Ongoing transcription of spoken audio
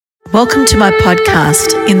Welcome to my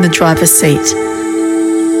podcast, In the Driver's Seat.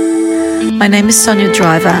 My name is Sonia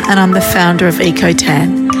Driver and I'm the founder of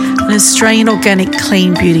EcoTan, an Australian organic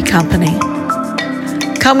clean beauty company.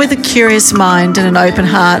 Come with a curious mind and an open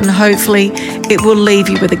heart, and hopefully it will leave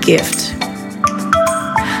you with a gift.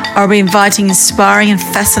 I'll be inviting inspiring and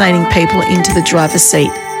fascinating people into the driver's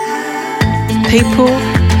seat. People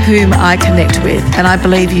whom I connect with, and I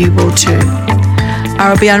believe you will too.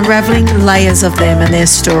 I'll be unravelling layers of them and their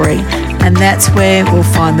story, and that's where we'll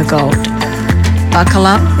find the gold. Buckle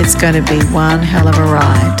up, it's going to be one hell of a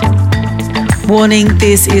ride. Warning,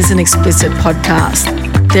 this is an explicit podcast.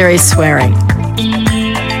 There is swearing.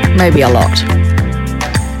 Maybe a lot.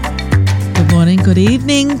 Good morning, good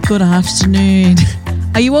evening, good afternoon.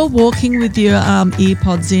 Are you all walking with your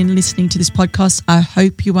earpods in, listening to this podcast? I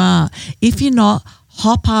hope you are. If you're not,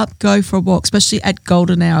 hop up, go for a walk, especially at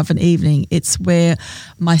golden hour of an evening. It's where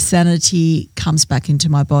my sanity comes back into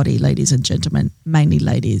my body, ladies and gentlemen, mainly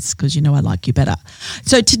ladies, because you know I like you better.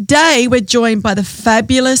 So today we're joined by the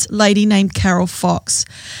fabulous lady named Carol Fox.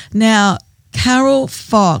 Now, Carol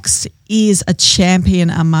Fox is a champion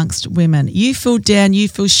amongst women. You feel down, you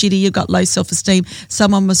feel shitty, you've got low self-esteem,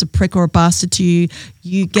 someone was a prick or a bastard to you,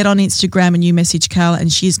 you get on Instagram and you message Carol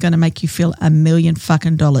and she's going to make you feel $1 million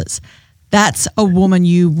fucking dollars. That's a woman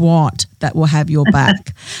you want that will have your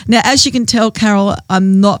back. Now, as you can tell, Carol,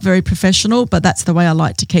 I'm not very professional, but that's the way I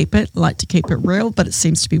like to keep it. I like to keep it real, but it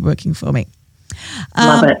seems to be working for me.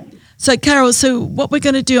 Love it. So, Carol, what we're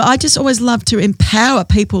going to do, I just always love to empower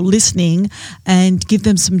people listening and give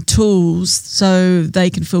them some tools so they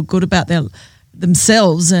can feel good about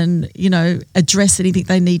themselves and, you know, address anything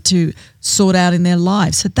they need to sort out in their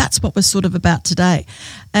lives. So that's what we're sort of about today.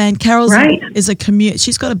 And Carol's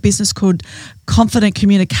she's got a business called Confident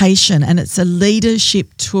Communication, and it's a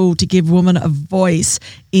leadership tool to give women a voice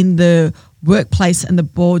in the workplace and the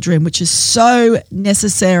boardroom, which is so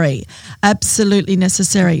necessary, absolutely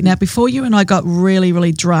necessary. Now, before you and I got really,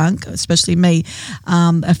 really drunk, especially me,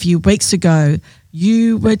 a few weeks ago,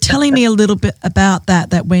 you were telling me a little bit about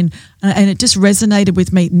that when, and it just resonated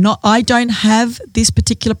with me. I don't have this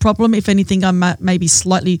particular problem. If anything, I'm maybe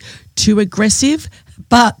slightly too aggressive,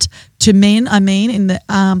 but to men,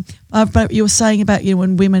 but you were saying about, you know,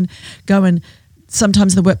 when women go and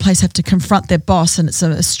sometimes the workplace have to confront their boss and it's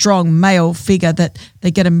a strong male figure that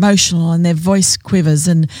they get emotional and their voice quivers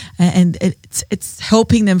and it's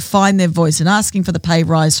helping them find their voice and asking for the pay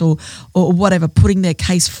rise or whatever, putting their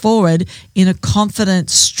case forward in a confident,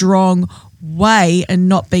 strong way and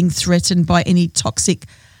not being threatened by any toxic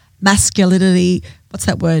masculinity, what's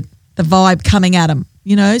that word, the vibe coming at them,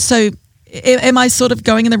 you know? So am I sort of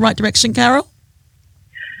going in the right direction, Carol?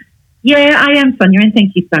 Yeah, I am, Sonia, and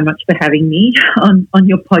thank you so much for having me on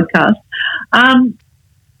your podcast.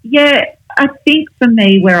 I think for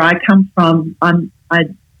me, where I come from, I'm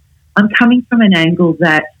coming from an angle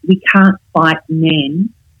that we can't fight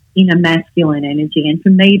men in a masculine energy, and for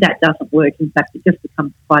me, that doesn't work. In fact, it just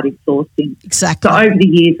becomes quite exhausting. Exactly. So over the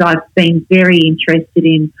years, I've been very interested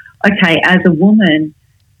in, okay, as a woman,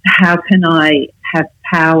 how can I have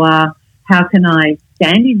power? How can I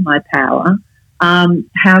stand in my power?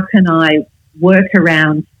 How can I work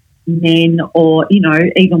around men or, you know,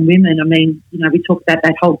 even women? I mean, you know, we talk about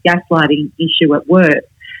that whole gaslighting issue at work.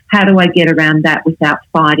 How do I get around that without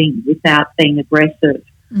fighting, without being aggressive,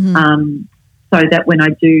 so that when I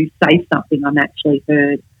do say something, I'm actually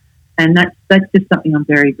heard? And that's just something I'm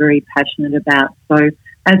very, very passionate about. So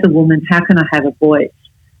as a woman, how can I have a voice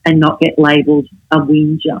and not get labelled a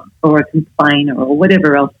whinger or a complainer or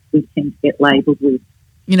whatever else we tend to get labelled with?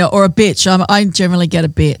 You know, or a bitch. I generally get a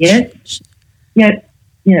bitch. Yes.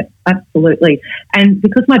 Yeah, absolutely. And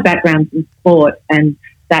because my background's in sport, and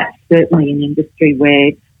that's certainly an industry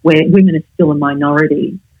where women are still a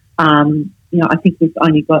minority, you know, I think we've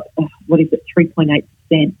only got,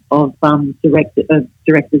 3.8% of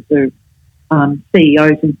directors or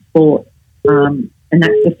CEOs in sport, and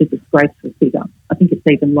that's just a disgraceful figure. I think it's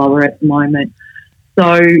even lower at the moment.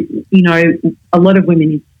 So, you know, a lot of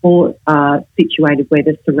women in sport are situated where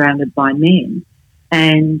they're surrounded by men,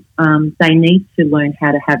 and they need to learn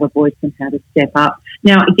how to have a voice and how to step up.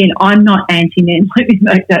 Now, again, I'm not anti-men. Let me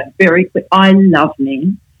make that very clear. I love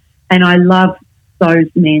men, and I love those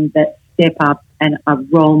men that step up and are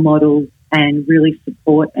role models and really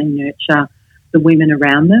support and nurture the women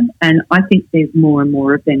around them. And I think there's more and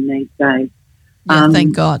more of them these days. Yeah,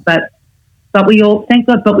 thank God. But we all, thank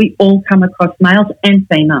God, but we all come across males and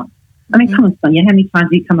females. I mean, come on, Sonia, how many times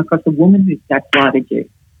have you come across a woman who's gaslighted you?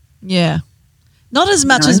 Yeah. Not as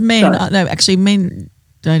much as men. No, actually, men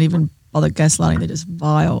don't even bother gaslighting. They're just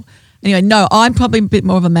vile. Anyway, no, I'm probably a bit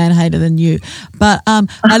more of a man hater than you, but I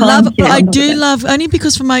do love only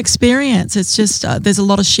because from my experience, it's just there's a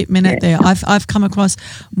lot of shit men out there. I've come across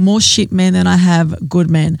more shit men than I have good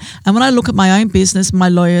men, and when I look at my own business, my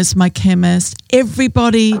lawyers, my chemist,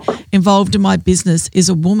 everybody involved in my business is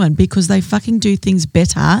a woman because they fucking do things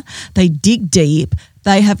better. They dig deep.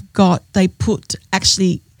 They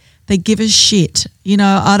give a shit. You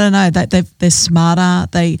know, I don't know, they're smarter.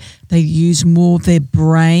 They use more of their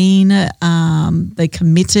brain. They're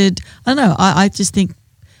committed. I don't know. I just think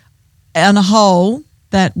on a whole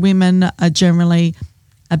that women are generally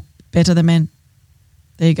better than men.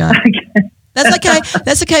 There you go. Okay. That's okay.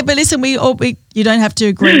 That's okay. But listen, you don't have to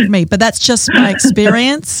agree with me, but that's just my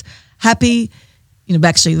experience. Happy. You know,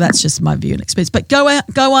 actually, that's just my view and experience. But go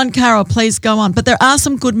on, Carol, please go on. But there are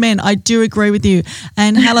some good men. I do agree with you.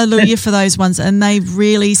 And hallelujah for those ones. And they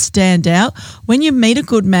really stand out. When you meet a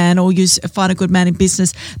good man or you find a good man in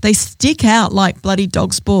business, they stick out like bloody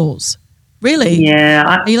dog's balls. Really? Yeah.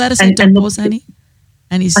 Are you allowed to say dog balls, Annie?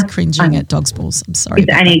 Annie's cringing at dog's balls. I'm sorry. Is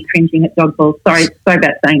Annie cringing at dog balls? Sorry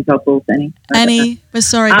about saying dog balls, Annie. Annie, we're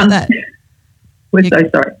sorry about that. We're so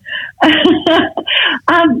sorry.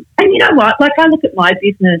 And you know what? Like, I look at my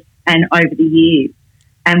business and over the years,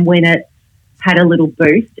 and when it had a little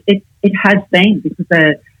boost, it has been because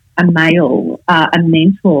a male, a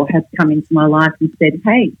mentor has come into my life and said,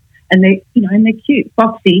 hey, and they're cute,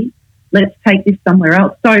 foxy, let's take this somewhere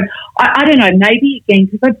else. So I don't know, maybe again,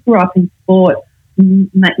 because I grew up in sport,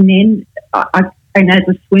 men, and as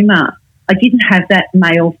a swimmer, I didn't have that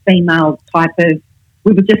male-female type of,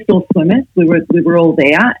 we were just all swimmers. We were all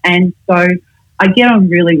there. And so I get on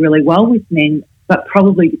really, really well with men, but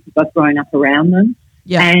probably because I've grown up around them.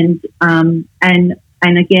 Yeah. And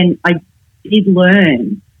again, I did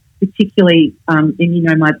learn, particularly in,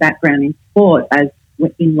 my background in sport as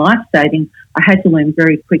in life-saving, I had to learn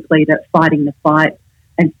very quickly that fighting the fight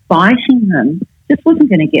and fighting them just wasn't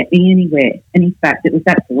going to get me anywhere. And in fact, it was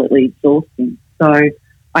absolutely exhausting. So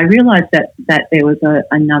I realised that there was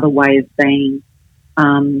another way of being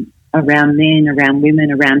around men, around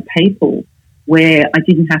women, around people, where I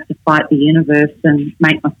didn't have to fight the universe and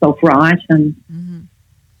make myself right and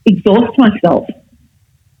exhaust myself.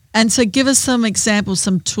 And so give us some examples,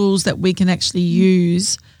 some tools that we can actually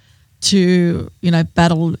use to,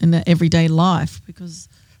 battle in the everyday life, because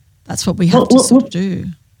that's what we have to sort of do.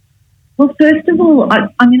 Well, first of all, I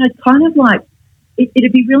kind of like,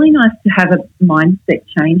 it'd be really nice to have a mindset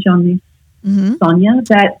change on this, Sonia,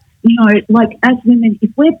 that, like as women,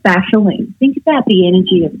 if we're battling, think about the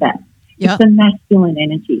energy of that. Yep. It's a masculine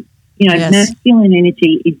energy. Yes. Masculine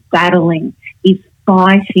energy is battling, is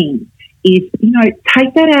fighting, is,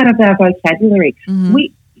 take that out of our vocabulary. Mm-hmm.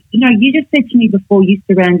 You just said to me before, you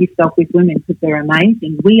surround yourself with women because they're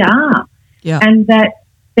amazing. We are. Yeah. And that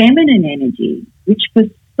feminine energy, which for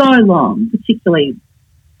so long, particularly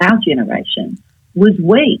our generation, was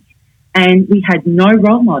weak and we had no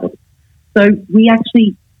role models. So we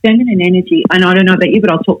actually, feminine energy, and I don't know about you,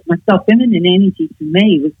 but I'll talk to myself, feminine energy to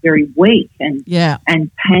me was very weak and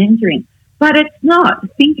pandering. But it's not.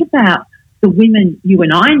 Think about the women you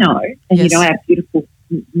and I know, and our beautiful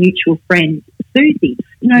mutual friend Susie.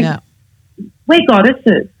 We're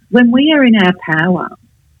goddesses. When we are in our power,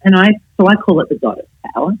 and I call it the goddess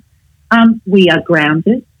power, we are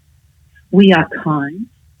grounded, we are kind,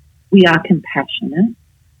 we are compassionate,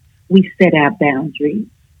 we set our boundaries.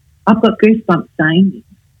 I've got goosebumps saying this.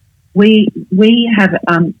 We have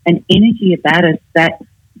an energy about us that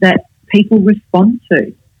people respond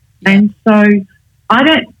to. Yeah. And so I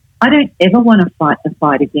don't ever want to fight the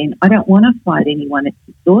fight again. I don't want to fight anyone. It's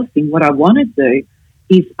exhausting. What I want to do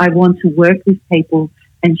is I want to work with people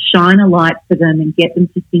and shine a light for them and get them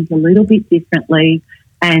to think a little bit differently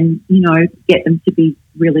and, get them to be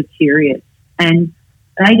really curious. And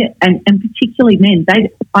particularly men,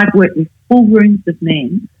 I've worked with full rooms of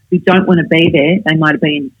men who don't want to be there. They might have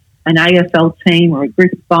been an AFL team or a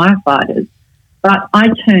group of firefighters. But I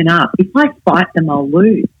turn up. If I fight them, I'll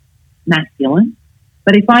lose, masculine.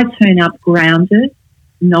 But if I turn up grounded,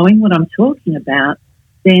 knowing what I'm talking about,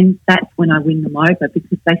 then that's when I win them over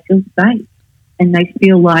because they feel safe and they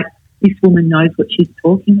feel like this woman knows what she's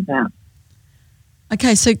talking about.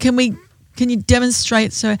 Okay, so can you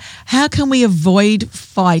demonstrate? So how can we avoid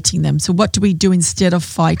fighting them? So what do we do instead of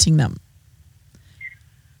fighting them?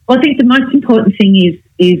 Well, I think the most important thing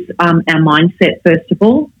is our mindset, first of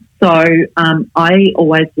all. So I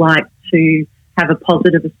always like to have a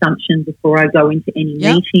positive assumption before I go into any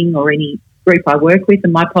meeting or any group I work with.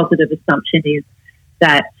 And my positive assumption is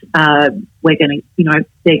that we're going to,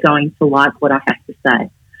 they're going to like what I have to say.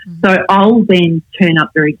 Mm-hmm. So I'll then turn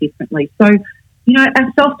up very differently. So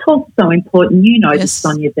our self-talk is so important. You know Yes. this,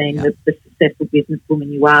 Sonia, being Yeah. the successful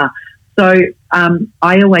businesswoman you are. So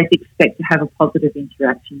I always expect to have a positive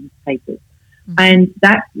interaction with people. Mhm. And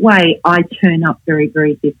that way I turn up very,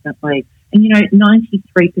 very differently. And,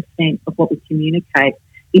 93% of what we communicate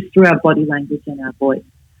is through our body language and our voice.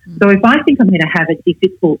 Mm. So if I think I'm going to have a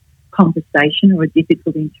difficult conversation or a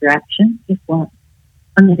difficult interaction, guess what?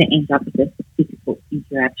 I'm going to end up with a difficult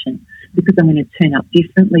interaction because I'm going to turn up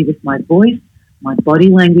differently with my voice. My body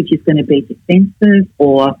language is going to be defensive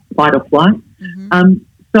or fight or flight. Mhm.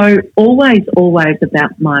 So always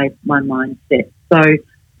about my mindset. So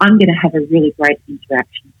I'm going to have a really great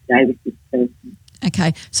interaction today with this person.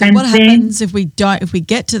 Okay, so And what then- happens if we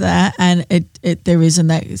get to that and there isn't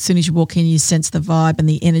that, as soon as you walk in, you sense the vibe and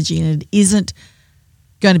the energy and it isn't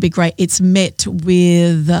going to be great. It's met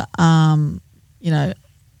with,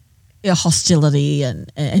 hostility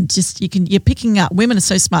and just you're picking up. Women are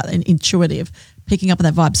so smart and intuitive, picking up on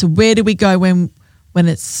that vibe. So where do we go when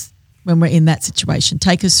we're in that situation?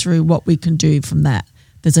 Take us through what we can do from that.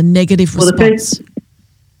 There's a negative Well, response.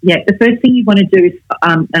 the first thing you want to do is,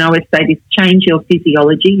 and I always say this, change your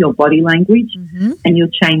physiology, your body language, Mhm. and you'll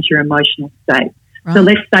change your emotional state. Right. So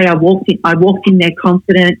let's say I walked in there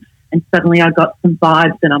confident and suddenly I got some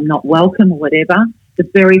vibes and I'm not welcome or whatever. The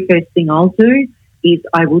very first thing I'll do is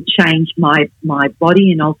I will change my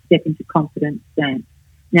body and I'll step into confident stance.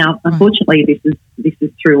 Now, unfortunately, this is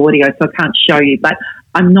through audio, so I can't show you, but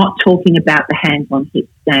I'm not talking about the hands on hip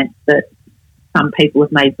stance that some people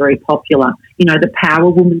have made very popular. The Power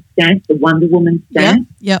Woman stance, the Wonder Woman stance.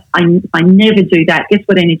 Yep. I never do that. Guess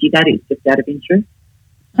what energy that is, just out of interest?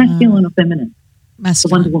 Masculine or feminine? The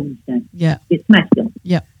Masculine. Wonder Woman stance. Yeah. It's masculine.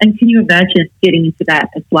 Yep. And can you imagine getting into that?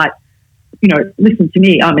 It's like, listen to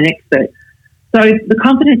me, I'm an expert. So the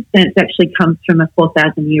confidence stance actually comes from a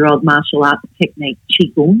 4,000-year-old martial arts technique,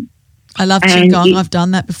 Qigong. I love And Qigong. I've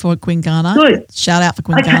done that before, Quingana. Good. Shout out for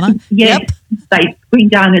Quingana. Yes, Queen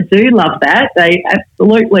Dana do love that. They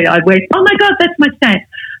absolutely, I went, oh my God, that's my stance.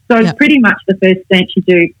 So Yep. pretty much the first stance you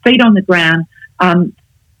do, feet on the ground,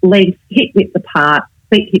 legs hip width apart,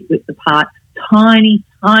 feet hip width apart, tiny,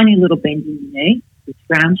 tiny little bend in your knee, which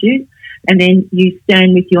grounds you. And then you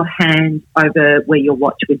stand with your hand over where your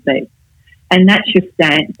watch would be. And that's your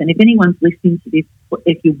stance. And if anyone's listening to this,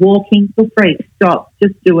 if you're walking, feel free to stop.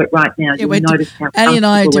 Just do it right now. Yeah, You'll notice how Annie and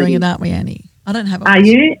I are comfortable doing it it, is. aren't we, Annie? I don't have it. Are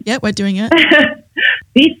you? Yeah, we're doing it.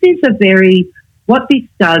 This is what this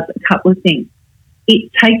does, a couple of things.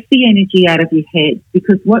 It takes the energy out of your head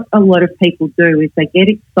because what a lot of people do is they get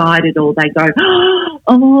excited or they go,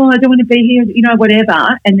 oh, I don't want to be here,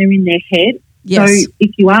 whatever, and they're in their head. Yes. So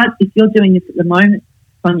if you're doing this at the moment,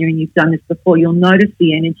 Sonia, and you've done this before, you'll notice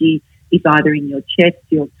the energy is either in your chest,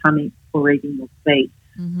 your tummy, or even your feet.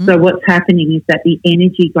 Mhm. So what's happening is that the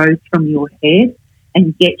energy goes from your head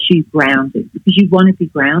and gets you grounded because you want to be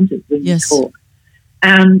grounded when Yes. you talk.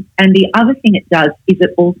 And the other thing it does is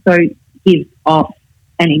it also gives off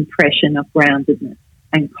an impression of groundedness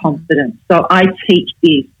and confidence. So I teach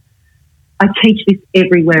this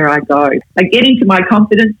everywhere I go. I get into my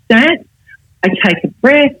confidence stance, I take a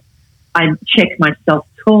breath, I check my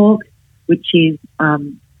self-talk, which is,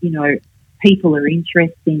 people are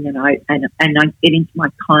interesting, and I get into my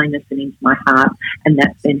kindness and into my heart, and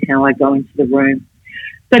that's then how I go into the room.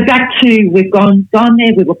 So back to, we've gone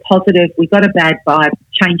there, we were positive, we got a bad vibe,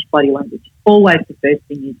 change body language. Always the first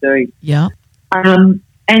thing you do. Yeah. And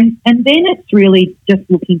then it's really just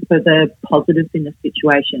looking for the positives in the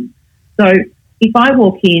situation. So if I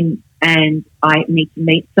walk in and I need to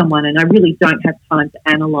meet someone and I really don't have time to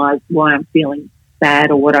analyse why I'm feeling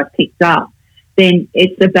bad or what I've picked up, then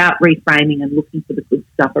it's about reframing and looking for the good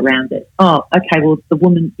stuff around it. Oh, okay, well, the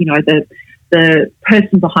woman, the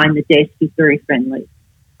person behind the desk is very friendly.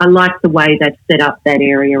 I like the way they've set up that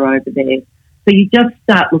area over there. So you just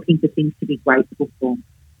start looking for things to be grateful for.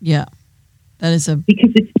 Yeah. That is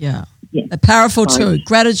Because it's, yeah. yeah. A powerful Sorry. tool.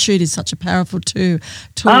 Gratitude is such a powerful tool,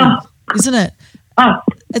 Oh. isn't it? Oh,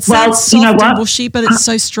 It well, sounds you soft know and what? bushy, but it's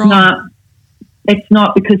so strong. No, it's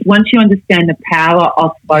not, because once you understand the power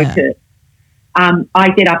of focus, I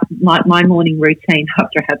get up, my morning routine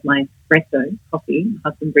after I have my espresso coffee,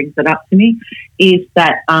 my husband brings it up to me, is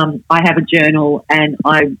that I have a journal, and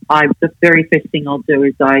the very first thing I'll do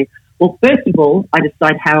is first of all, I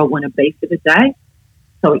decide how I want to be for the day.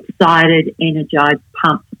 So excited, energized,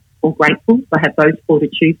 pumped, or grateful. So I have those four to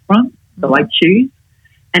choose from. So I choose.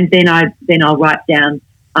 And then I'll write down,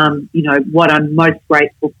 what I'm most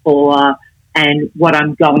grateful for and what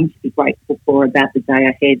I'm going to be grateful for about the day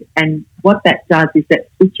ahead. And what that does is that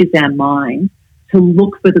switches our mind to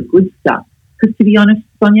look for the good stuff. Because to be honest,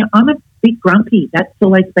 Sonia, I'm bit grumpy. That's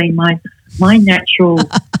always been my natural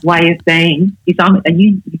way of being. And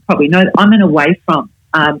you probably know that I'm an away from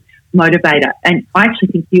motivator, and I actually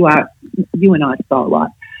think you and I so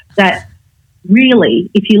alike. That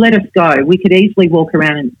really, if you let us go, we could easily walk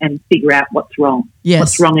around and figure out what's wrong. Yes.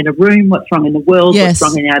 What's wrong in a room, what's wrong in the world, Yes.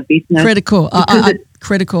 what's wrong in our business. Critical.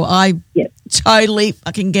 Critical. I totally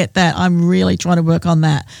fucking get that. I'm really trying to work on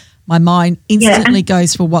that. My mind instantly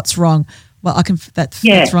goes for what's wrong. Well,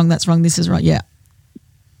 that's wrong, that's wrong, this is right. Yeah.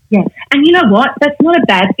 Yeah. And you know what? That's not a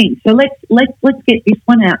bad thing. So let's get this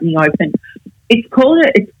one out in the open.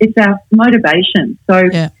 It's our motivation. So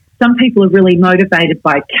some people are really motivated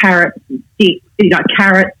by carrots and sticks,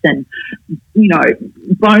 carrots and,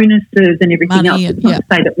 bonuses and everything else. It's not to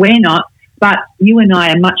say that we're not, but you and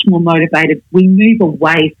I are much more motivated. We move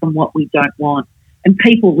away from what we don't want. And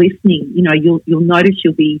people listening, you'll notice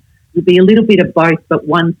you'll be a little bit of both, but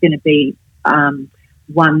one's going to be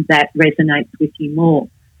one that resonates with you more.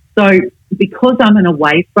 So because I'm an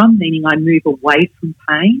away from, meaning I move away from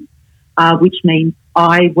pain, which means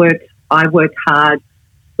I work hard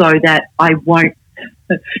so that I won't,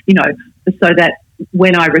 so that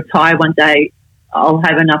when I retire one day, I'll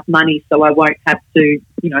have enough money so I won't have to,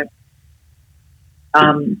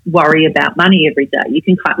 worry about money every day.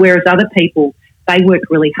 Whereas other people, they work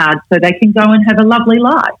really hard so they can go and have a lovely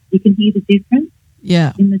life. You can hear the difference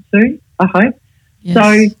in the two, I hope. Yes.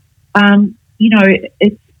 So,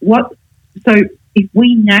 so if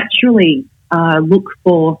we naturally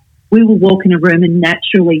we will walk in a room and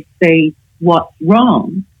naturally see what's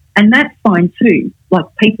wrong, and that's fine too. Like,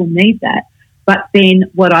 people need that. But then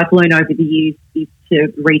what I've learned over the years is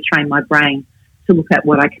to retrain my brain to look at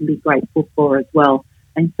what I can be grateful for as well.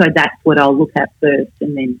 And so that's what I'll look at first,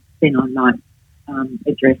 and then I might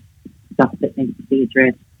address stuff that needs to be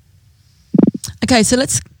addressed. Okay, so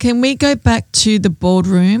can we go back to the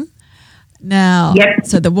boardroom now? Yep.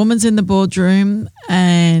 So the woman's in the boardroom,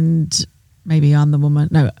 and maybe I'm the woman.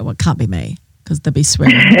 No, it can't be me, because they'll be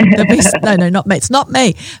swearing. No, not me. It's not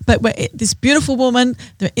me. But this beautiful woman,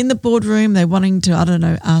 they're in the boardroom. They're wanting to,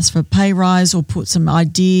 ask for a pay rise or put some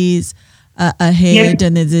ideas ahead,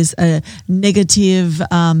 and there's this negative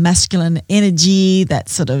masculine energy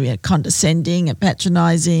that's sort of condescending and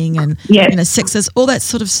patronising and sexist, all that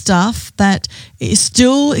sort of stuff that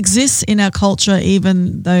still exists in our culture,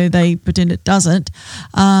 even though they pretend it doesn't.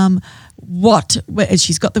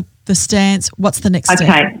 She's got the stance. What's the next step?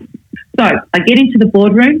 Okay, so I get into the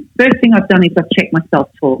boardroom. First thing I've done is I've checked my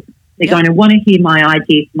self-talk. They're going to want to hear my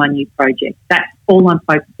idea for my new project. That's all I'm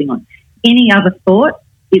focusing on. Any other thought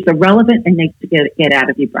is irrelevant and needs to get out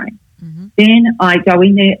of your brain. Mm-hmm. Then I go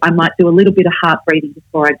in there. I might do a little bit of heart breathing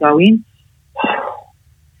before I go in.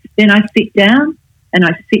 Then I sit down, and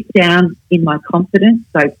I sit down in my confidence.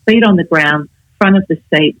 So feet on the ground, front of the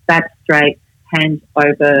seat, back straight, hands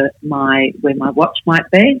over where my watch might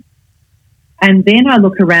be. And then I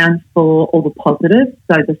look around for all the positives.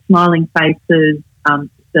 So the smiling faces,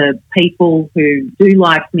 the people who do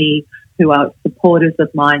like me, who are supporters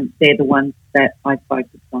of mine, they're the ones that I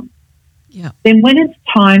focus on. Yeah. Then when it's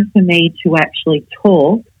time for me to actually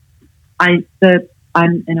talk, I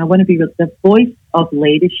want to be the voice of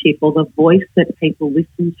leadership, or the voice that people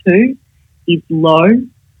listen to, is low,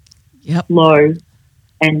 low,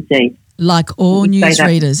 and deep. Like all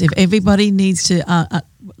newsreaders, if everybody needs to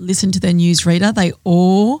listen to their newsreader,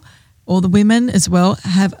 all the women as well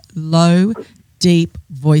have low, deep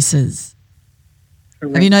voices.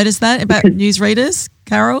 Correct. Have you noticed that about newsreaders,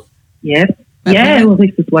 Carol? Yes. Well,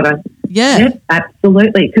 this is what Yes,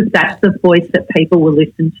 absolutely, because that's the voice that people will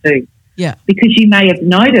listen to. Yeah. Because you may have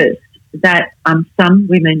noticed that some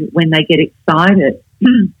women, when they get excited,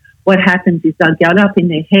 what happens is they'll get up in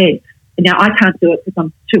their head. Now, I can't do it because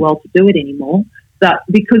I'm too old to do it anymore, but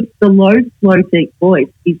because the low, slow, deep voice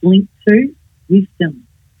is linked to wisdom.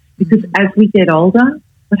 Because as we get older,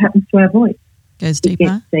 what happens to our voice? It gets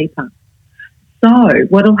deeper. So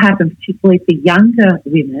what will happen, particularly for younger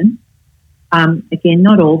women, again,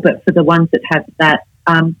 not all, but for the ones that have that,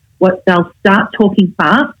 they'll start talking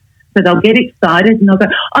fast. So they'll get excited and they'll go,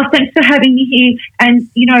 "Oh, thanks for having me here." And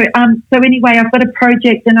so anyway, I've got a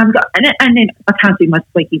project, and and then I can't do my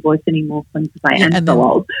squeaky voice anymore because I am so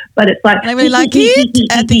old. But it's like they really like it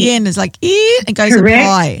at the end. It's like it goes up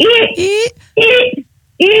high.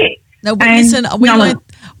 No, but listen,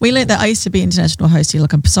 we learned that I used to be international host here.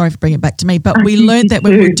 Look, I'm sorry for bringing it back to me, but we learned that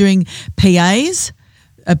when we were doing PAs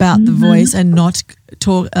about the voice and not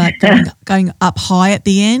going up high at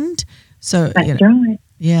the end. So that's right.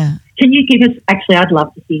 Yeah. Can you give us? Actually, I'd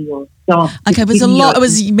love to hear yours. Go on. Okay, it was a lot. It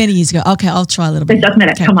was many years ago. Okay, I'll try a little bit. It doesn't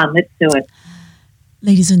matter. Okay. Come on, let's do it.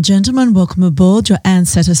 Ladies and gentlemen, welcome aboard your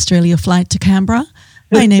Ansett Australia flight to Canberra.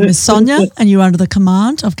 My name is Sonia, and you're under the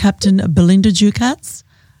command of Captain Belinda Ducats.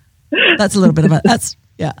 That's a little bit of it. That's,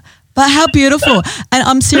 yeah. But how beautiful. And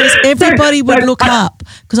I'm serious, everybody would look up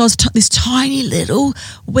because I was this tiny little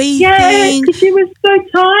wee thing. Yeah, because she was so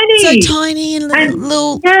tiny. So tiny and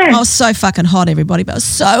little. I was so fucking hot, everybody, but I was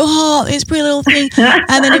so hot, this pretty little thing.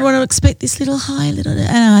 And then everyone would expect this little high little,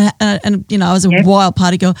 and you know, I was a wild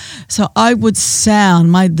party girl. So I would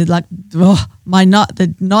sound the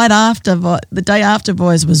day after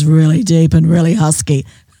voice was really deep and really husky.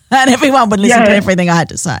 And everyone would listen to everything I had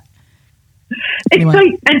to say. Anyway.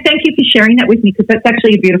 And thank you for sharing that with me, because that's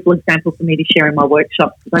actually a beautiful example for me to share in my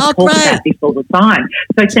workshops, because I talk about this all the time.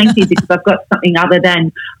 So thank you, because I've got something other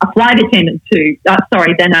than a flight attendant than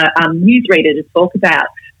a newsreader to talk about.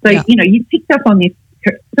 So, you know, you picked up on this.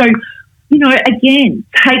 So, you know, again,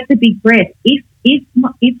 take the big breath. If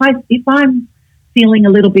I'm feeling a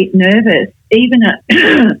little bit nervous, even a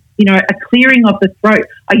clearing of the throat.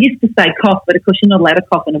 I used to say cough, but of course you're not allowed to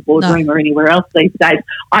cough in a boardroom or anywhere else these days.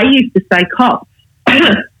 I used to say cough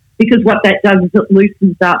because what that does is it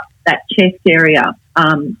loosens up that chest area,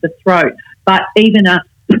 the throat. But even a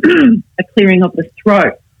clearing of the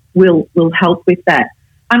throat will help with that.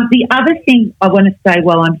 The other thing I want to say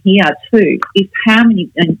while I'm here too is how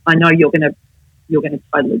many, and I know you're going to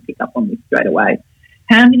totally pick up on this straight away.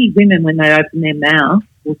 How many women, when they open their mouth,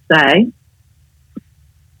 will say,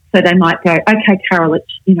 so they might go, okay, Carol,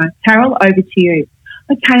 Carol, over to you.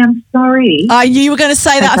 Okay, I'm sorry. I knew you were going to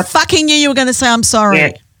say that. I fucking knew you were going to say I'm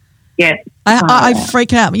sorry. Yeah. I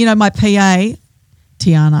freak out. You know, my PA,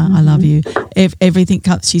 Tiana, I love you. If everything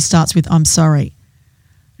comes, she starts with, I'm sorry.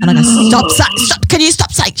 And I go, stop, can you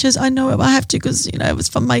stop saying? She goes, I know I have to because, you know, it was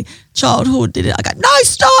from my childhood. Did it? I go, no,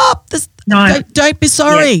 stop. Don't be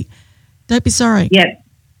sorry. Yeah. Don't be sorry. Yeah.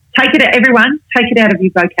 Take it out of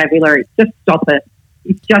your vocabulary. Just stop it.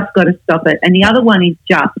 You've just got to stop it. And the other one is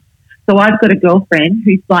just. So I've got a girlfriend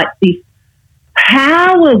who's like this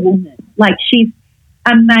power woman. Like she's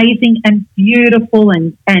amazing and beautiful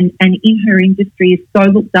and in her industry is so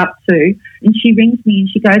looked up to. And she rings me and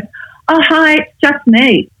she goes, oh, hi, it's just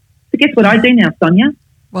me. So guess what I do now, Sonia?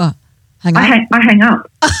 What? Hang up? I hang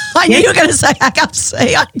up. I knew you were going to say hang up.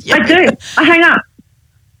 See, I do. I hang up.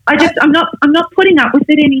 I'm not putting up with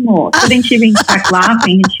it anymore. So then she rings back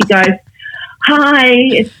laughing and she goes, hi,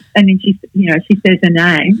 and then she says her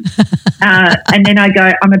name. And then I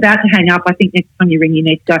go, I'm about to hang up. I think next time you ring, you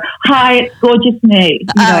need to go, hi, it's gorgeous me.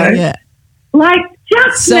 You know? Yeah. Like,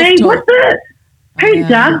 just self-talk. Me. What's it? Who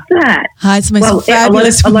does that? Hi, it's my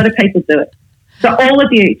fabulous. A lot of people do it. So all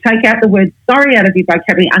of you, take out the word sorry out of your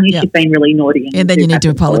vocabulary unless you've been really naughty. And then you need to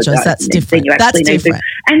apologise. That's different. That's different.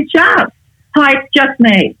 And just, hi, it's just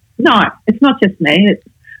me. No, it's not just me. It's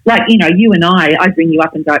like, you know, you and I bring you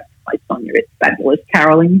up and go, hi, Sonia, it's fabulous,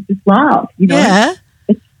 Carol, and you just laugh. You know? Yeah.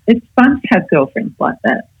 It's fun to have girlfriends like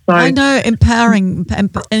that. So, I know, empowering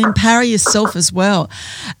and empower yourself as well.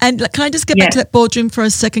 And can I just get back to that boardroom for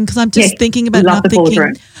a second? Because I'm just thinking about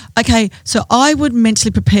boardroom. Okay, so I would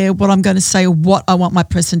mentally prepare what I'm going to say or what I want my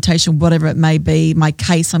presentation, whatever it may be, my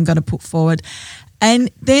case I'm going to put forward.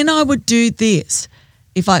 And then I would do this.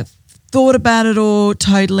 If I thought about it all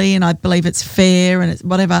totally and I believe it's fair and it's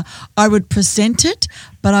whatever, I would present it,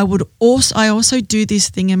 but I also do this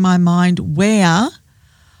thing in my mind where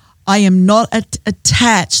I am not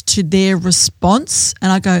attached to their response,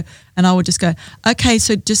 and I would just go, okay,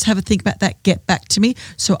 so just have a think about that, get back to me.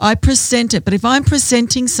 So I present it, but if I'm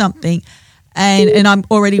presenting something and I'm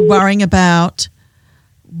already worrying about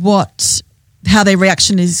how their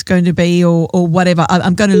reaction is going to be or whatever,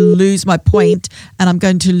 I'm going to lose my point and I'm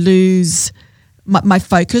going to lose my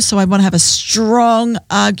focus. So I want to have a strong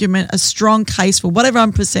argument, a strong case for whatever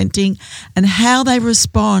I'm presenting, and how they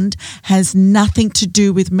respond has nothing to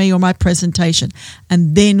do with me or my presentation.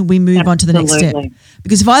 And then we move on to the next step.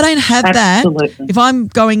 Because if I don't have that, if I'm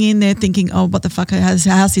going in there thinking, oh, what the fuck, how's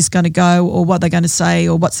this going to go, or what they're going to say,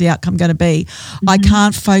 or what's the outcome going to be, I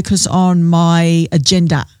can't focus on my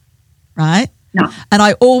agenda, right? No. And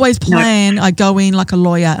I always plan, I go in like a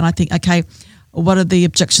lawyer and I think, okay, what are the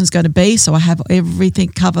objections going to be? So I have everything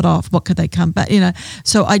covered off. What could they come back? You know,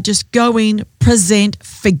 so I just go in, present,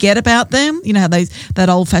 forget about them. You know how that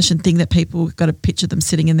old-fashioned thing that people got to picture them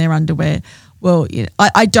sitting in their underwear. Well, you know,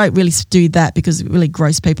 I don't really do that because it really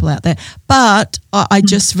gross people out there. But I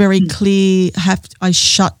just very clear I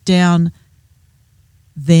shut down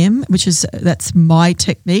them, that's my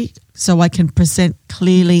technique, so I can present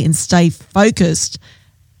clearly and stay focused.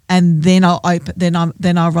 And then I'll open.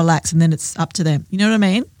 Then I'll relax, and then it's up to them. You know what I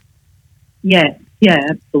mean? Yeah,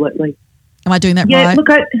 absolutely. Am I doing that right? Look,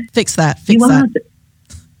 fix that.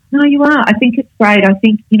 No, you are. I think it's great. I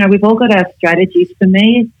think, we've all got our strategies. For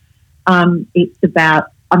me, it's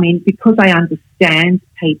about, because I understand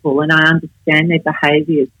people and I understand their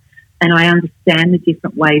behaviours and I understand the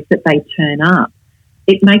different ways that they turn up,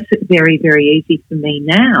 it makes it very, very easy for me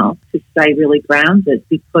now to stay really grounded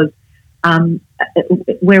because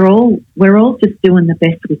we're all just doing the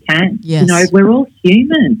best we can. Yes. We're all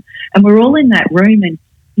human and we're all in that room and,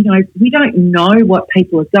 we don't know what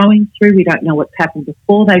people are going through. We don't know what's happened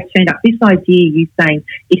before they've turned up. This idea, you saying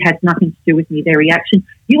it has nothing to do with me, their reaction,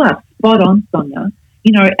 you are spot on, Sonia.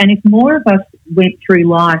 And if more of us went through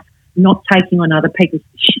life not taking on other people's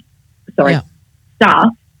stuff.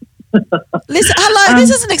 Listen, hello, this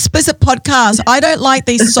is an explicit podcast. I don't like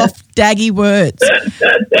these soft, daggy words.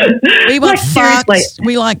 We want fucked,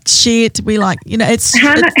 we like shit, we like, it's...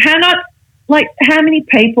 How many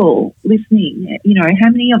people listening, how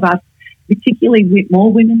many of us, particularly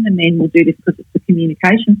more women than men, will do this because it's a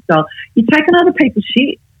communication style. You're taking other people's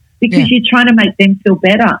shit because you're trying to make them feel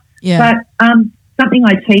better. Yeah. But something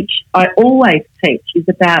I always teach is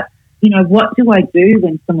about, what do I do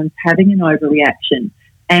when someone's having an overreaction?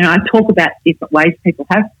 And I talk about different ways people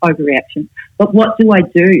have overreactions, but what do I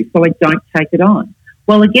do so I don't take it on?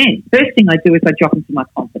 Well, again, first thing I do is I drop into my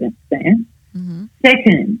confidence stance. Mm-hmm.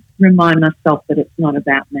 Second, remind myself that it's not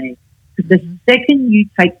about me. Because the second you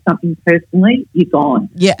take something personally, you're gone.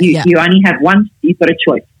 You only have one, you've got a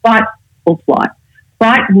choice, fight or flight.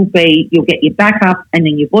 Fight will be, you'll get your back up and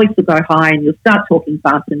then your voice will go high and you'll start talking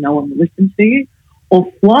fast and no one will listen to you.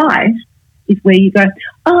 Or flight is where you go,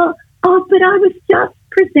 oh, but I was just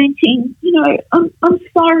presenting, I'm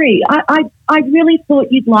sorry. I really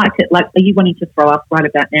thought you'd like it. Like, are you wanting to throw up right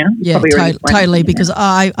about now? Yeah, totally, because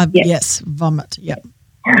yes, vomit, yeah.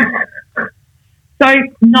 So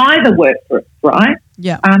neither work for us, right?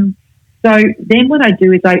 Yeah. So then what I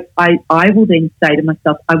do is I will then say to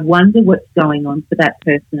myself, I wonder what's going on for that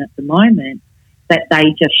person at the moment that they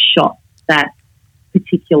just shot that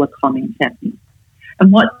particular comment at me.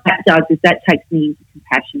 And what that does is that takes me into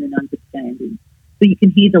compassion and understanding. So you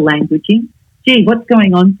can hear the languaging. Gee, what's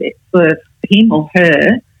going on for him or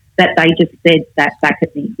her that they just said that back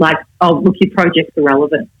at me? Like, oh, look, your project's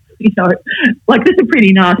irrelevant. Like that's a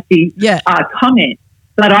pretty nasty comment.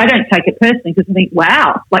 But I don't take it personally because I think,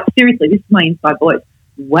 wow, like seriously, this is my inside voice.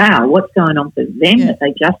 Wow, what's going on for them that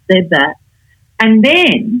they just said that? And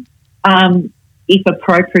then, if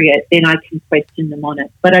appropriate, then I can question them on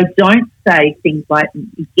it. But I don't say things like,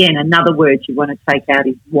 again, another word you want to take out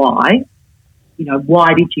is why.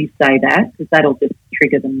 Why did you say that? Because that'll just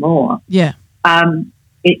trigger them more. Yeah.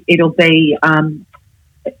 It'll be,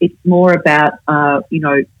 it's more about,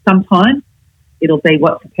 sometimes it'll be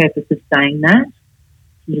what's the purpose of saying that?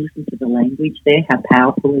 Can you listen to the language there, how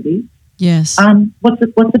powerful it is? Yes. What's the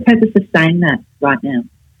purpose of saying that right now?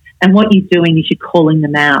 And what you're doing is you're calling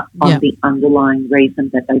them out on the underlying reason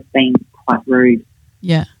that they've been quite rude.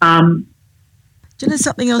 Yeah. Do you know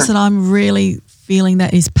something else that I'm really feeling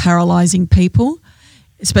that is paralysing people,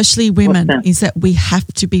 especially women, is that we have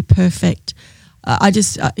to be perfect.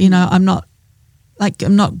 I'm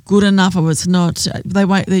not good enough, or it's not.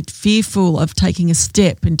 They're fearful of taking a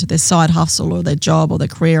step into their side hustle or their job or their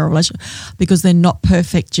career or relationship because they're not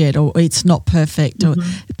perfect yet, or it's not perfect, or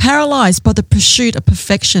paralysed by the pursuit of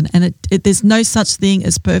perfection. And there's no such thing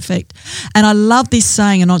as perfect. And I love this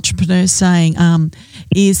saying, an entrepreneur saying,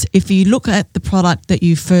 is if you look at the product that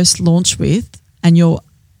you first launched with and you're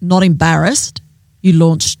not embarrassed, you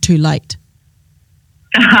launched too late.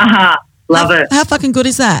 Love it. How fucking good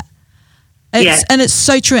is that? And it's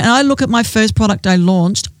so true. And I look at my first product I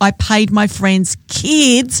launched, I paid my friends'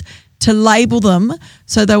 kids to label them,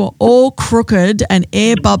 so they were all crooked and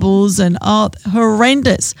air bubbles and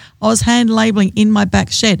horrendous. I was hand labeling in my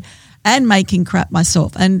back shed and making crap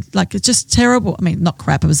myself. And it's just terrible. I mean, not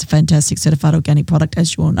crap. It was a fantastic certified organic product,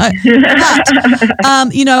 as you all know. But,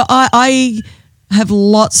 I have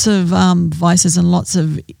lots of vices and lots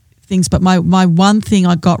of things. But my one thing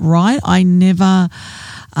I got right, I never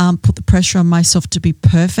put the pressure on myself to be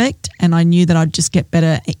perfect, and I knew that I'd just get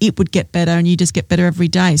better. It would get better, and you just get better every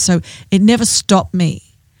day. So it never stopped me.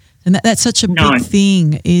 And that's such a big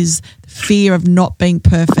thing, is the fear of not being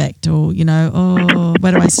perfect, or,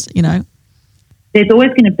 where do I. There's always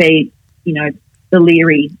going to be, the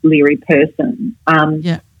leery person.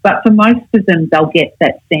 But for most of them, they'll get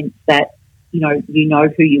that sense that, you know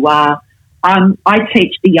who you are. I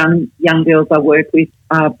teach the young girls I work with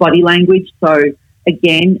body language. So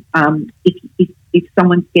again, if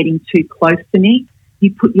someone's getting too close to me,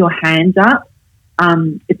 you put your hand up.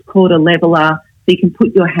 It's called a leveler. So you can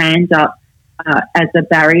put your hand up as a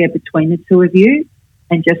barrier between the two of you,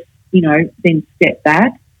 and just then step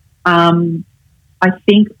back. I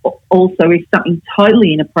think also if something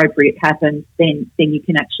totally inappropriate happens, then you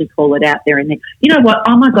can actually call it out there and then. You know what?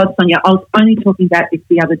 Oh, my God, Sonia, I was only talking about this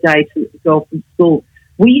the other day to a girl from school.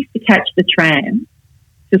 We used to catch the tram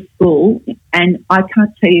to school, and I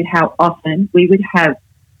can't tell you how often we would have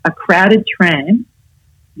a crowded tram.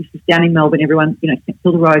 This is down in Melbourne, everyone, St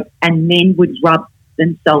Kilda Road, and men would rub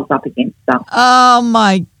themselves up against us. Oh,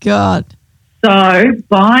 my God. So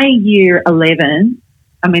by year 11,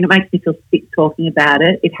 I mean, it makes me feel sick talking about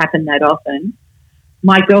it. It happened that often.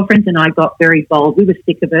 My girlfriends and I got very bold. We were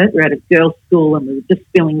sick of it. We were at a girls' school and we were just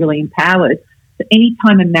feeling really empowered. So any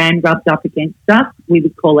time a man rubbed up against us, we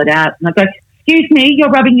would call it out. And I'd go, excuse me,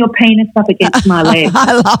 you're rubbing your penis up against my leg.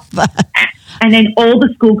 I love that. And then all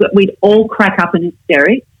the school, we'd all crack up in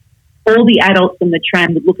hysterics. All the adults in the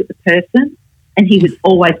tram would look at the person and he would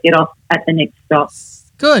always get off at the next stop.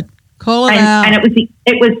 Good. Call it out. And it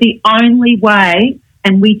was the only way.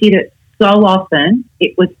 And we did it so often.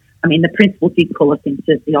 The principal did call us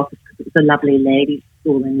into the office because it was a lovely ladies'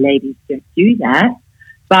 school and ladies don't do that.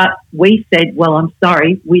 But we said, well, I'm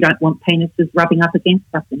sorry, we don't want penises rubbing up against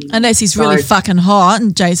us anymore. Unless he's really fucking hot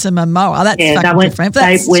and Jason Momoa. That's fucking different. But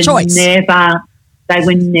that's choice. They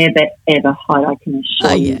were never, ever hot, I can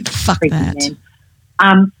assure you. Fuck that.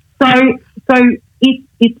 So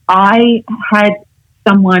if I had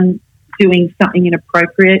someone doing something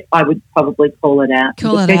inappropriate, I would probably call it out.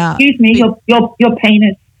 Excuse me, your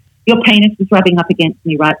penis is rubbing up against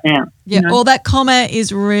me right now. Yeah, well, that comment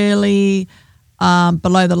is really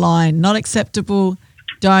below the line. Not acceptable.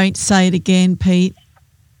 Don't say it again, Pete.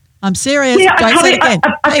 I'm serious. Yeah, don't say it again.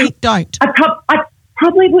 Pete, don't. I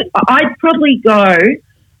probably would. I'd probably go.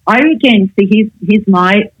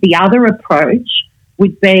 The other approach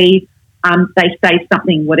would be they say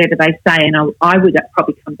something, whatever they say, and I would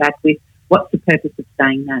probably come back with, what's the purpose of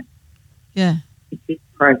saying that? Yeah. It's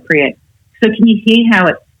appropriate. So can you hear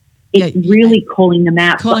how it's really calling them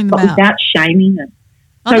out, but without shaming them?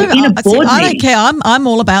 So in a board I don't care. I'm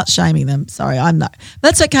all about shaming them. Sorry, I'm not.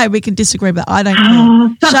 That's okay. We can disagree, but I don't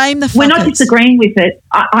care. Shame the fuckers. We're not disagreeing with it.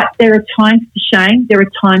 There are times to shame. There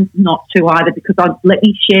are times not to either, because let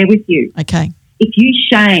me share with you. Okay. If you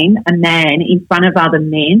shame a man in front of other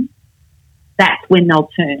men, that's when they'll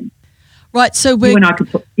turn. Right. So you and I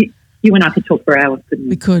could talk for hours, couldn't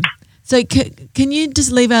we? We could. So can you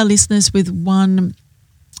just leave our listeners with one,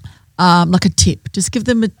 like a tip? Just give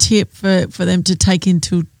them a tip for them to take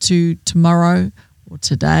into tomorrow or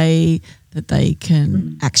today that they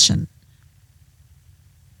can action.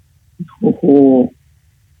 Oh.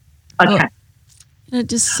 Okay.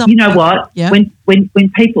 Just something. You know what? Yeah. When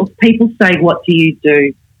people say, "What do you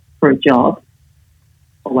do for a job?"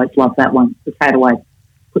 Always love that one. Because how do I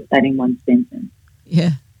put that in one sentence?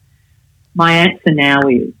 Yeah. My answer now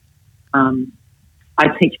is I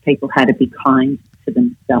teach people how to be kind to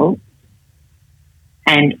themselves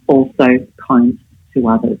and also kind to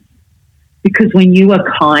others. Because when you are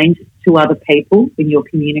kind to other people, when you're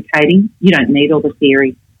communicating, you don't need all the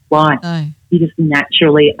theory. Why? No. You just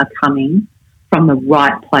naturally are coming from the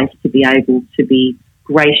right place to be able to be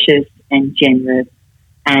gracious and generous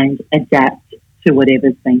and adapt to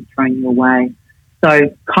whatever's been thrown your way.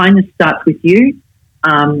 So kindness starts with you,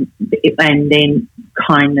 and then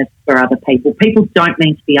kindness for other people. People don't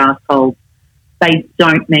mean to be assholes. They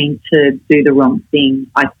don't mean to do the wrong thing.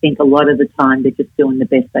 I think a lot of the time they're just doing the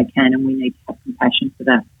best they can, and we need to have compassion for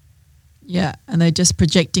that. Yeah, and they're just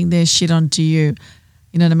projecting their shit onto you.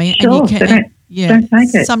 You know what I mean? Sure, and you can, don't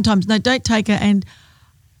take it. Sometimes, no, don't take it. And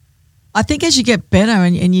I think as you get better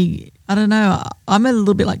and you, I don't know, I'm a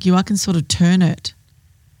little bit like you. I can sort of turn it.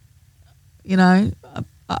 You know,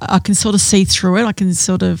 I can sort of see through it. I can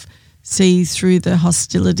sort of see through the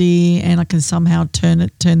hostility, and I can somehow turn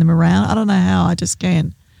them around. I don't know how. I just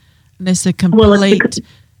can. Unless they're complete,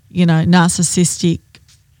 narcissistic,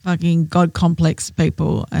 fucking God complex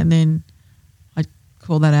people, and then I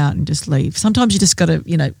call that out and just leave. Sometimes you just got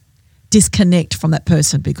to, disconnect from that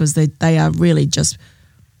person because they are really just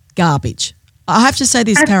garbage. I have to say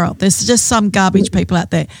this, Carol. There's just some garbage people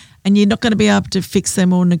out there, and you're not going to be able to fix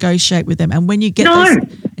them or negotiate with them. And when you get this,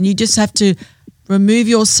 and you just have to remove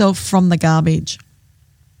yourself from the garbage.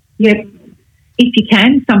 Yeah, if you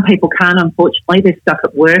can. Some people can't, unfortunately. They're stuck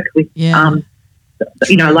at work with, like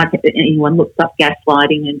anyone looks up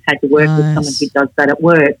gaslighting and had to work with someone who does that at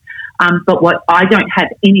work. But what I don't have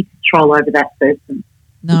any control over that person.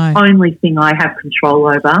 No. The only thing I have control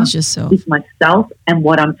over is myself and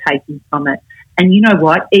what I'm taking from it. And you know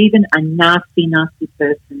what? Even a nasty, nasty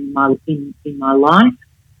person in my life,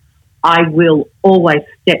 I will always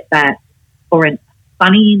step back, or a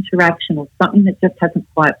funny interaction or something that just hasn't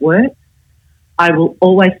quite worked. I will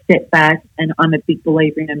always step back, and I'm a big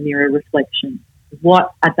believer in a mirror reflection. What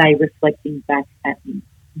are they reflecting back at me?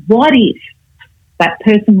 What if that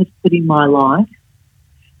person was put in my life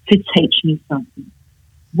to teach me something?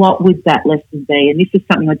 What would that lesson be? And this is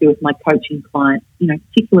something I do with my coaching clients,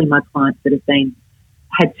 particularly my clients that have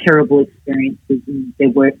had terrible experiences in their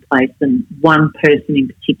workplace, and one person in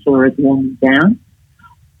particular has worn them down.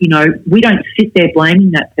 We don't sit there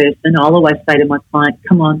blaming that person. I'll always say to my client,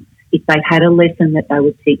 come on, if they had a lesson that they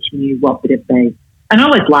were teaching you, what would it be? And I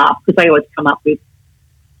always laugh because they always come up with,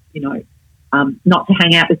 not to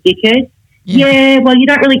hang out with dickheads. Yeah, well, you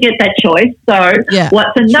don't really get that choice. So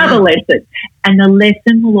what's another lesson? And the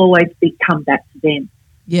lesson will always come back to them.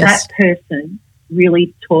 Yes. That person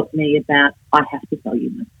really taught me about I have to value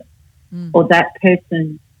myself. Or that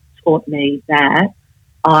person taught me that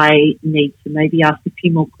I need to maybe ask a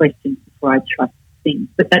few more questions before I trust things,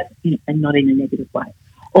 but that's and not in a negative way.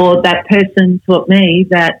 Or that person taught me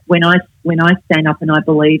that when I stand up and I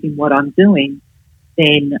believe in what I'm doing,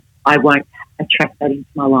 then I won't attract that into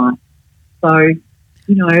my life. So,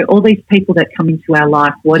 all these people that come into our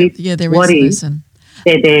life, what if they're there? What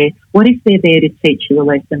if they're there to teach you a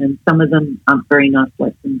lesson? And some of them aren't very nice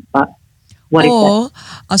lessons, but what if that?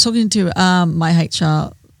 I was talking to my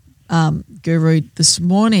HR guru this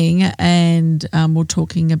morning, and we're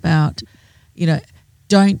talking about,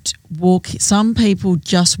 don't walk. Some people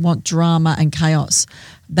just want drama and chaos.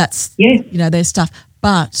 That's, their stuff.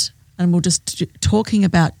 And we're just talking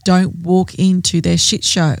about don't walk into their shit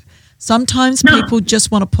show. Sometimes people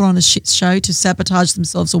just want to put on a shit show to sabotage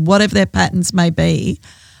themselves or whatever their patterns may be.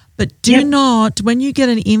 But do not, when you get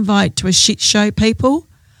an invite to a shit show, people,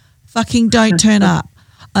 fucking don't turn up.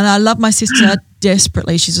 And I love my sister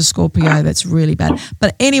desperately. She's a Scorpio. That's really bad.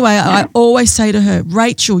 But anyway, I always say to her,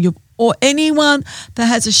 Rachel, or anyone that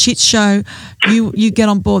has a shit show, you get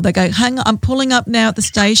on board. They go, hang on, I'm pulling up now at the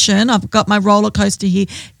station. I've got my roller coaster here.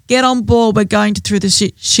 Get on board. We're going through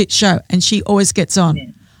the shit show. And she always gets on. Yeah.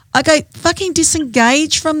 I go, fucking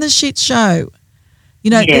disengage from the shit show.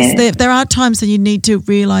 There are times that you need to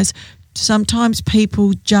realise sometimes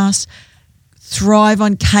people just thrive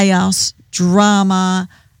on chaos, drama,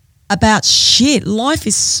 about shit. Life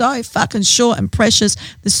is so fucking short and precious.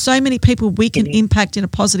 There's so many people we can impact in a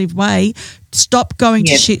positive way. Stop going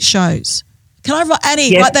to shit shows. Can I write,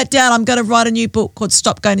 Annie, write that down. I'm going to write a new book called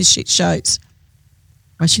Stop Going to Shit Shows.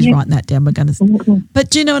 Well, she's writing that down. We're going to,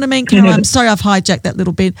 but do you know what I mean, Carol? I'm sorry I've hijacked that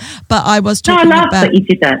little bit, but I was talking about that you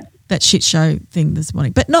did that shit show thing this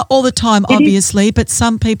morning. But not all the time, obviously. But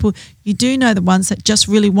some people, you do know the ones that just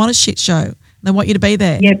really want a shit show. They want you to be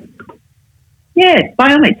there. Yeah,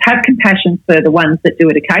 by all means, have compassion for the ones that do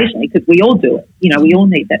it occasionally, because we all do it. We all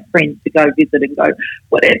need that friend to go visit and go,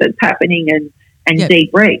 whatever's happening and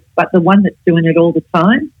debrief. But the one that's doing it all the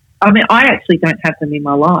time, I mean, I actually don't have them in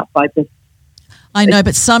my life. I know,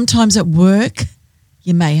 but sometimes at work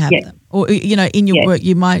you may have them. Or, in your work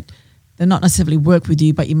they're not necessarily work with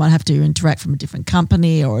you, but you might have to interact from a different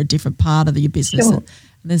company or a different part of your business. Sure. And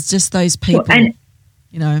there's just those people, and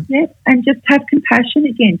just have compassion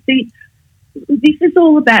again. See, this is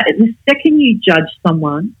all about it. The second you judge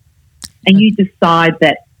someone and you decide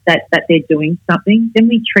that they're doing something, then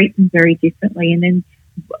we treat them very differently. And then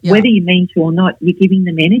whether you mean to or not, you're giving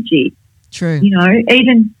them energy. True.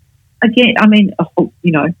 Even, again, I mean, I'm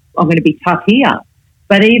going to be tough here,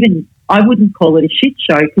 but even I wouldn't call it a shit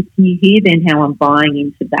show, because can you hear then how I'm buying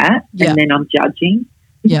into that and then I'm judging?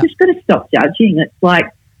 You've just got to stop judging. It's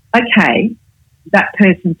like, okay, that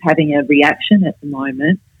person's having a reaction at the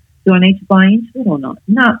moment. Do I need to buy into it or not?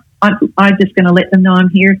 No, I'm just going to let them know I'm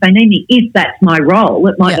here if they need me. If that's my role,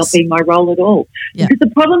 it might not be my role at all. Yeah. Because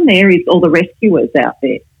the problem there is all the rescuers out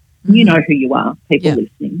there. Mm-hmm. You know who you are, people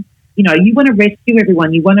listening. You want to rescue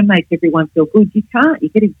everyone. You want to make everyone feel good. You can't. You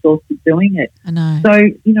get exhausted doing it. I know. So,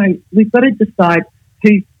 we've got to decide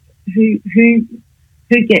who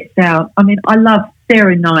gets out. I mean, I love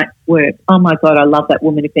Sarah Knight's work. Oh, my God, I love that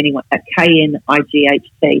woman, if anyone, at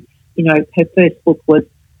KNIGHT. Her first book was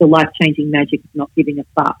The Life-Changing Magic of Not Giving a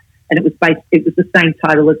Fuck. And it was the same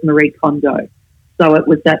title as Marie Kondo. So it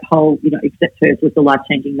was that whole, except hers was The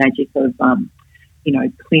Life-Changing Magic of,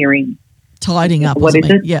 clearing. Tidying up. What is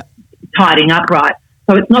it? Yeah. Tidying up, right.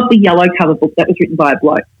 So it's not the yellow cover book. That was written by a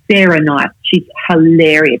bloke, Sarah Knight. She's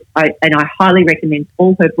hilarious. I highly recommend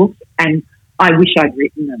all her books, and I wish I'd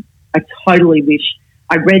written them. I totally wish.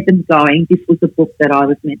 I read them going, this was a book that I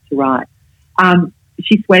was meant to write.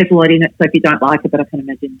 She swears a lot in it, so if you don't like it, but I can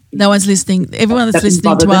imagine. No one's listening. Everyone that's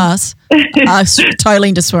listening to us are totally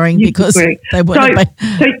into swearing because they wouldn't be.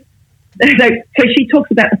 So she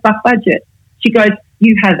talks about the fuck budget. She goes,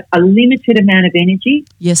 you have a limited amount of energy.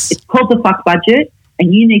 Yes. It's called the fuck budget,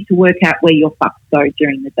 and you need to work out where your fucks go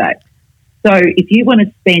during the day. So if you want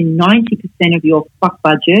to spend 90% of your fuck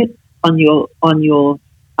budget on your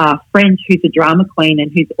friend who's a drama queen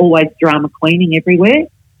and who's always drama queening everywhere,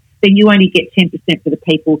 then you only get 10% for the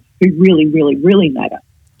people who really, really, really matter.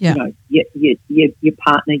 Yeah. You know, your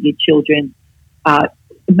partner, your children,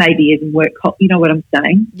 maybe even work. You know what I'm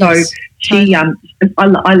saying? Yes, so she, I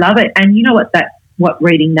love it. And you know what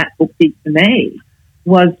reading that book did for me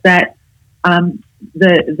was that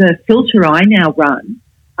the filter I now run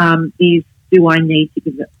is do I need to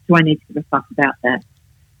give a fuck about that?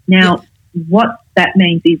 Now, what that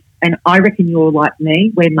means is, and I reckon you're like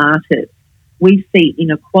me, we're martyrs. We see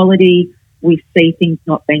inequality, we see things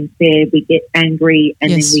not being fair, we get angry,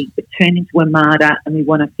 and then we turn into a martyr and we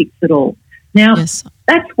want to fix it all. Now,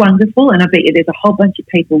 that's wonderful, and I bet you there's a whole bunch of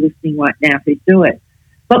people listening right now who do it.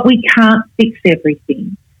 But we can't fix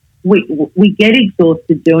everything. We get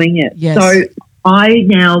exhausted doing it. Yes. So I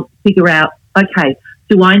now figure out, okay,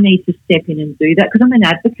 do I need to step in and do that? Because I'm an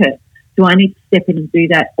advocate. Do I need to step in and do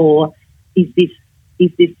that, or is this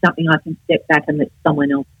something I can step back and let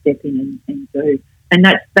someone else step in and do? And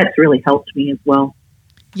that's really helped me as well.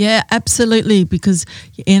 Yeah, absolutely, because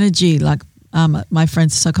your energy, like my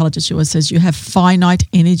friend psychologist, she always says you have finite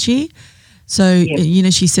energy. So, you know,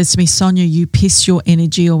 she says to me, Sonia, you piss your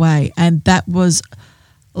energy away. And that was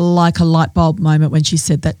like a light bulb moment when she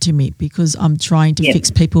said that to me, because I'm trying to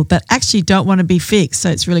fix people that actually don't want to be fixed. So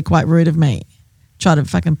it's really quite rude of me. Try to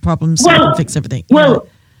fucking problem solve and fix everything. Well,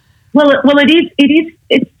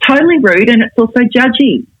 it's totally rude, and it's also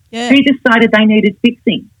judgy. Yeah. Who decided they needed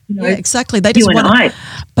fixing? You know, exactly. They just want to,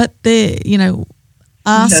 but they're, you know,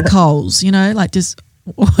 assholes, you know, like just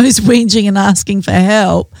always whinging and asking for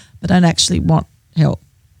help, but don't actually want help.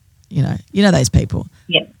 You know those people.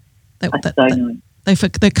 Yeah,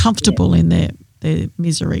 they're comfortable in their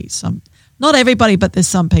misery. Not everybody, but there's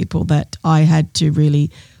some people that I had to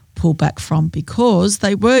really pull back from because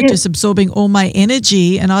they were just absorbing all my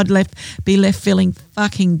energy, and I'd be left feeling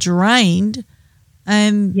fucking drained.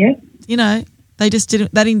 And you know, they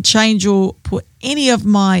didn't change or put any of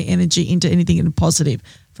my energy into anything in positive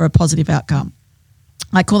for a positive outcome.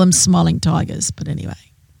 I call them smiling tigers, but anyway.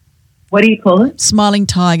 What do you call it? Smiling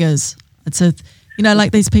tigers. It's a, you know,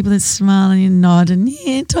 like these people that smile and nod and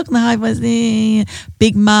talking the high voice,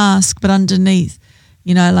 big mask, but underneath,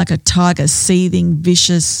 you know, like a tiger, seething,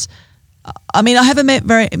 vicious. I mean, I haven't met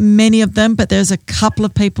very many of them, but there's a couple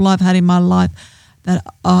of people I've had in my life that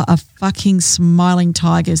are fucking smiling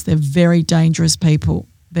tigers. They're very dangerous people,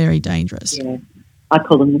 very dangerous. Yeah, I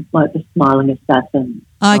call them the smiling assassin.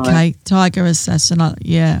 Okay, tiger assassin.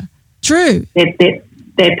 Yeah, true.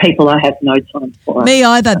 They're people I have no time for. Me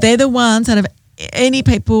either. They're the ones that have any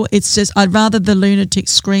people. It's just I'd rather the lunatic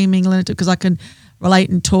screaming lunatic because I can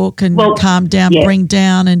relate and talk and calm down, bring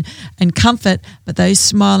down and comfort. But those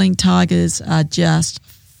smiling tigers are just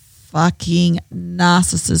fucking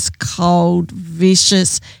narcissists, cold,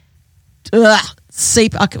 vicious.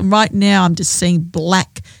 Right now I'm just seeing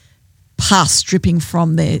black pus dripping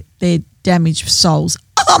from their damaged souls.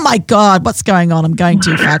 Oh my God, what's going on? I'm going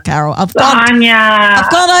too far, Carol. I've gone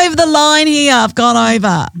over the line here. I've gone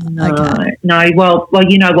over. No. Well,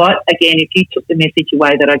 you know what? Again, if you took the message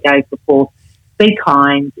away that I gave before, be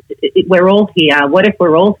kind. We're all here. What if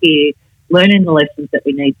we're all here learning the lessons that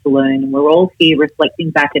we need to learn, and we're all here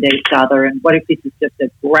reflecting back at each other? And what if this is just a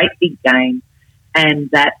great big game, and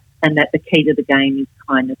that the key to the game is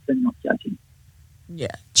kindness and not judging? Yeah,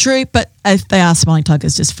 true. But if they are smiling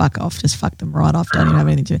tigers, just fuck off. Just fuck them right off. Don't even have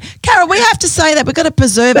anything to do. Carol, we have to say that. We've got to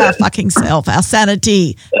preserve our fucking self, our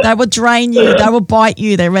sanity. They will drain you. They will bite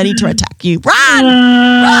you. They're ready to attack you. Run!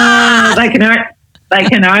 Run! They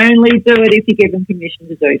can only do it if you give them permission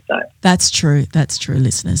to do so. That's true. That's true,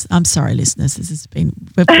 listeners. I'm sorry, listeners. This has been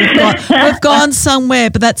we've gone somewhere,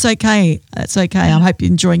 but that's okay. That's okay. I hope you're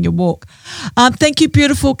enjoying your walk. Thank you,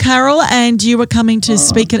 beautiful Carol. And you were coming to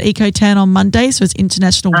speak at EcoTown on Monday, so it's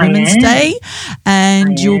International Women's Day,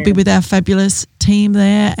 and you'll be with our fabulous team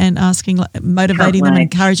there and motivating them and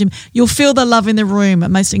encouraging them. You'll feel the love in the room.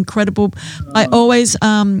 Most incredible. I always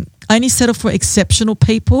only settle for exceptional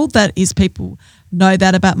people. That is, people know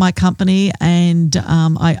that about my company, and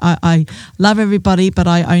I love everybody, but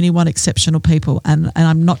I only want exceptional people, and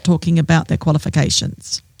I'm not talking about their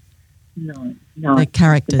qualifications. No. Their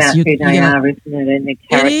characters. It's about who they are, isn't it? And their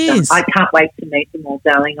character. It is. I can't wait to meet them all,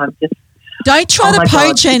 darling. Don't try to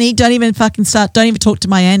poach Annie. Don't even fucking start. Don't even talk to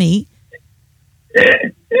my Annie.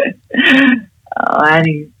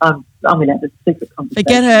 Annie, I'm going to have a secret conversation.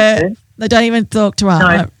 Forget her. They don't even talk to her.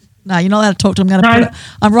 No. No, you're not allowed to talk to them.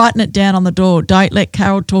 I'm writing it down on the door. Don't let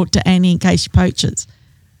Carol talk to Annie in case she poaches.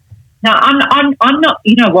 No, I'm not.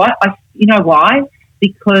 You know what? You know why?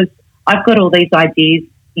 Because I've got all these ideas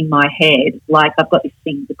in my head. Like I've got this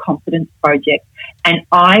thing, the Confidence Project, and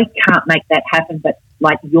I can't make that happen. But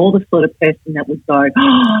like you're the sort of person that would go,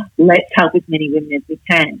 let's help as many women as we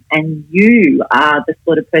can. And you are the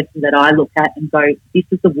sort of person that I look at and go, this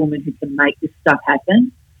is the woman who can make this stuff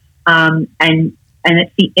happen. And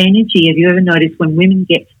it's the energy. Have you ever noticed when women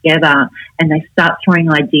get together and they start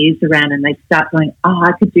throwing ideas around and they start going, oh,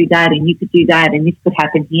 I could do that and you could do that and this could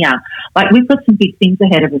happen here. Like we've got some big things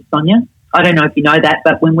ahead of us, Sonia. I don't know if you know that,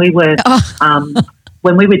 but when we were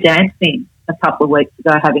dancing a couple of weeks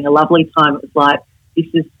ago, having a lovely time, it was like, this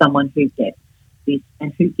is someone who gets this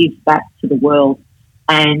and who gives back to the world.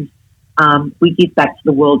 And we give back to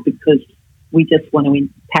the world because we just want to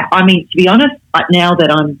empower. I mean, to be honest, like now that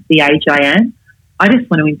I'm the age I am, I just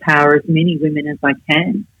want to empower as many women as I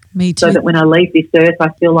can. Me too. So that when I leave this earth, I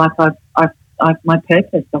feel like I've my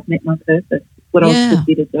purpose. I've met my purpose. What I was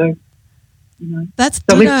here to do. You know? That's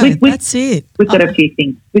it. We've got a few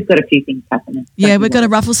things. We've got a few things happening. Yeah, we're going to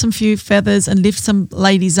ruffle some few feathers and lift some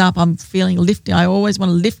ladies up. I'm feeling lifting. I always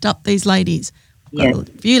want to lift up these ladies. Yes. A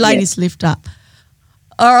few ladies lift up.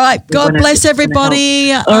 All right. God bless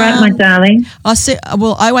everybody. All right, my darling.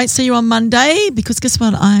 I won't see you on Monday because guess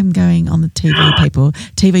what? I'm going on the TV, people.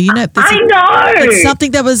 TV, you know. I know. It's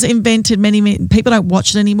something that was invented many people don't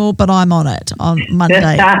watch it anymore, but I'm on it on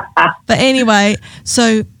Monday. But anyway,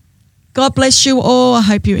 so God bless you all. I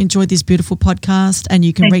hope you enjoyed this beautiful podcast and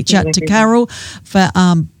you can reach out to Carol for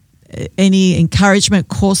any encouragement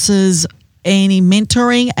courses, any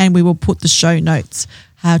mentoring, and we will put the show notes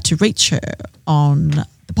how to reach her on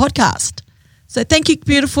the podcast. So thank you,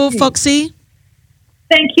 beautiful Foxy.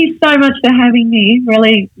 Thank you so much for having me.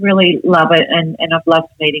 Really, really love it, and I've loved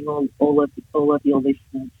meeting all of your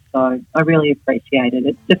listeners. So I really appreciate it.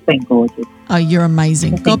 It's just been gorgeous. Oh, you're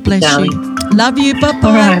amazing. Well, God bless you. Love you. Bye-bye.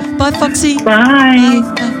 Right. Bye, Foxy. Bye.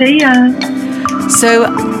 Bye. See ya.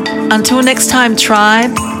 So until next time,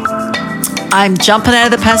 tribe, I'm jumping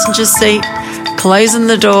out of the passenger seat, closing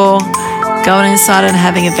the door, going inside and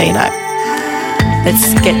having a vino.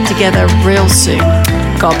 Let's get together real soon.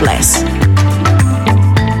 God bless.